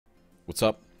What's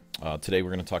up? Today we're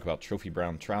going to talk about trophy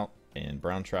brown trout and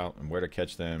where to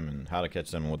catch them and how to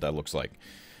catch them and what that looks like.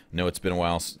 I know it's been a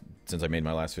while since I made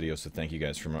my last video, so thank you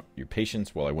guys for your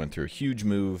patience while I went through a huge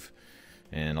move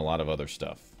and a lot of other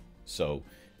stuff. So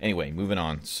anyway, moving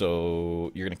on.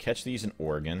 So you're going to catch these in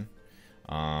Oregon.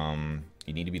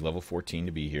 You need to be level 14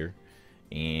 to be here.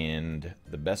 And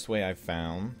the best way I've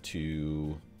found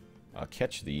to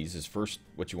catch these is, first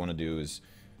what you want to do is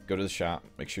go to the shop,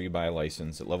 make sure you buy a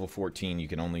license. At level 14 you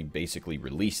can only basically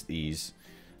release these,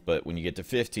 but when you get to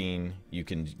 15 you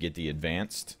can get the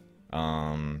advanced,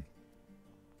 where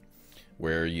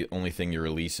the only thing you're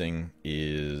releasing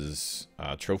is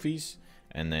trophies,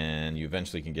 and then you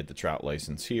eventually can get the trout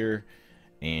license here.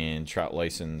 And trout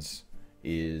license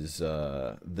is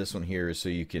this one here, so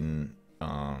you can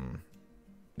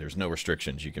there's no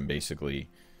restrictions, you can basically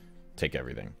take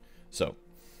everything. So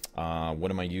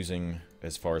what am I using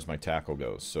as far as my tackle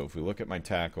goes? So if we look at my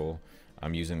tackle,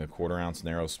 I'm using the 1/4 ounce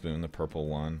narrow spoon, the purple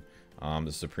one.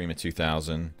 This is the Prima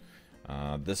 2000.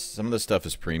 Some of this stuff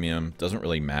is premium, doesn't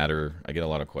really matter. I get a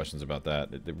lot of questions about that.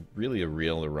 Really, a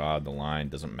reel, the rod, the line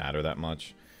doesn't matter that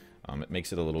much. It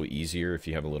makes it a little easier if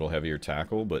you have a little heavier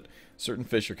tackle, but certain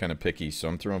fish are kind of picky, so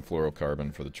I'm throwing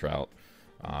fluorocarbon for the trout,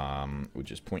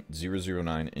 which is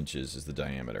 0.009 inches is the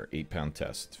diameter, 8-pound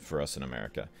test for us in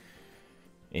America.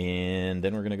 And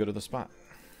then we're going to go to the spot.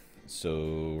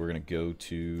 So we're going to go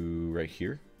to right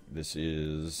here. This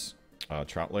is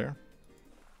trout lair.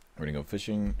 We're going to go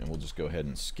fishing, and we'll just go ahead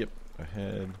and skip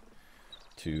ahead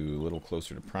to a little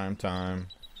closer to prime time.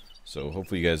 So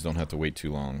hopefully you guys don't have to wait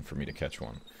too long for me to catch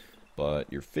one. But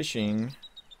you're fishing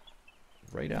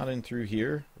right out in through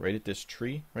here, right at this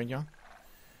tree, right, y'all?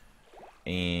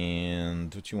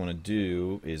 And what you want to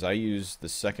do is, I use the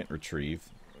second retrieve,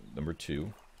 number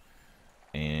 2.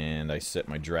 And I set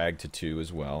my drag to 2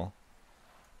 as well.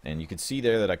 And you can see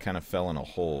there that I kind of fell in a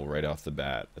hole right off the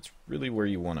bat. That's really where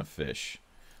you want to fish.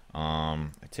 I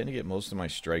tend to get most of my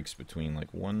strikes between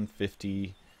like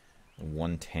 150 and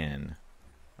 110.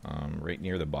 Right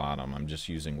near the bottom, I'm just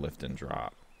using lift and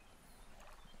drop.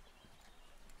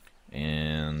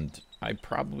 And I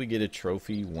probably get a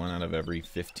trophy 1 out of every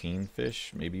 15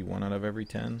 fish, maybe 1 out of every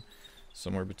 10,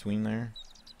 somewhere between there.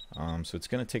 So it's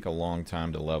going to take a long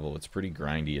time to level. It's pretty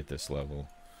grindy at this level.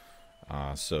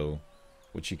 So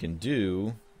what you can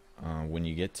do when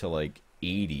you get to like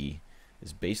 80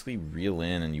 is basically reel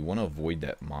in, and you want to avoid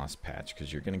that moss patch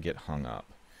because you're going to get hung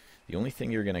up. The only thing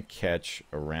you're going to catch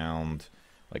around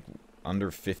like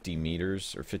under 50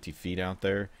 meters or 50 feet out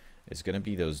there is going to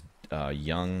be those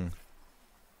young,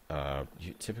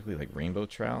 typically like rainbow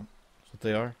trout. That's what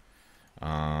they are.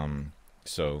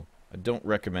 So I don't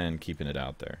recommend keeping it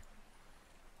out there.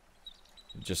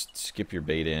 Just skip your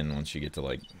bait in once you get to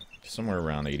like somewhere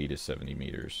around 80 to 70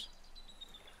 meters.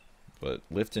 But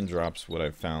lift and drop's what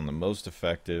I've found the most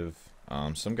effective.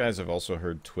 Some guys I've also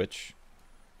heard twitch,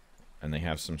 and they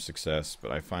have some success,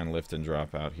 but I find lift and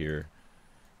drop out here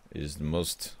is the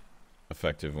most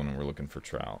effective when we're looking for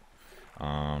trout.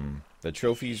 The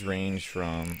trophies range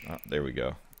from, there we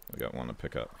go, we got one to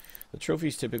pick up. The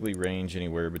trophies typically range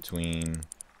anywhere between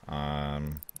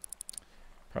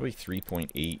probably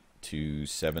 3.8 to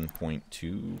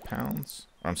 7.2 pounds.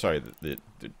 I'm sorry, the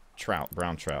trout,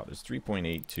 brown trout, is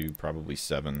 3.8 to probably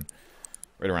 7,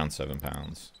 right around 7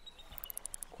 pounds.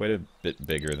 Quite a bit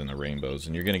bigger than the rainbows,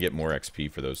 and you're going to get more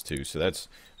XP for those too. So that's,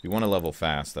 if you want to level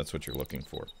fast, that's what you're looking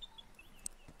for.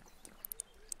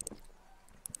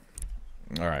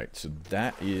 Alright, so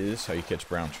that is how you catch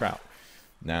brown trout.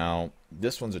 Now,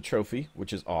 this one's a trophy,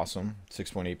 which is awesome.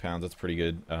 6.8 pounds, that's pretty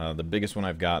good. The biggest one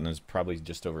I've gotten is probably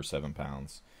just over 7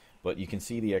 pounds. But you can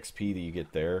see the XP that you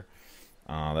get there.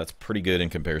 That's pretty good in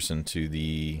comparison to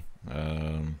the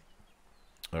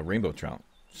rainbow trout.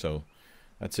 So,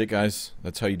 that's it, guys.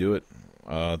 That's how you do it.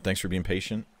 Thanks for being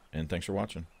patient, and thanks for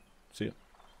watching. See ya.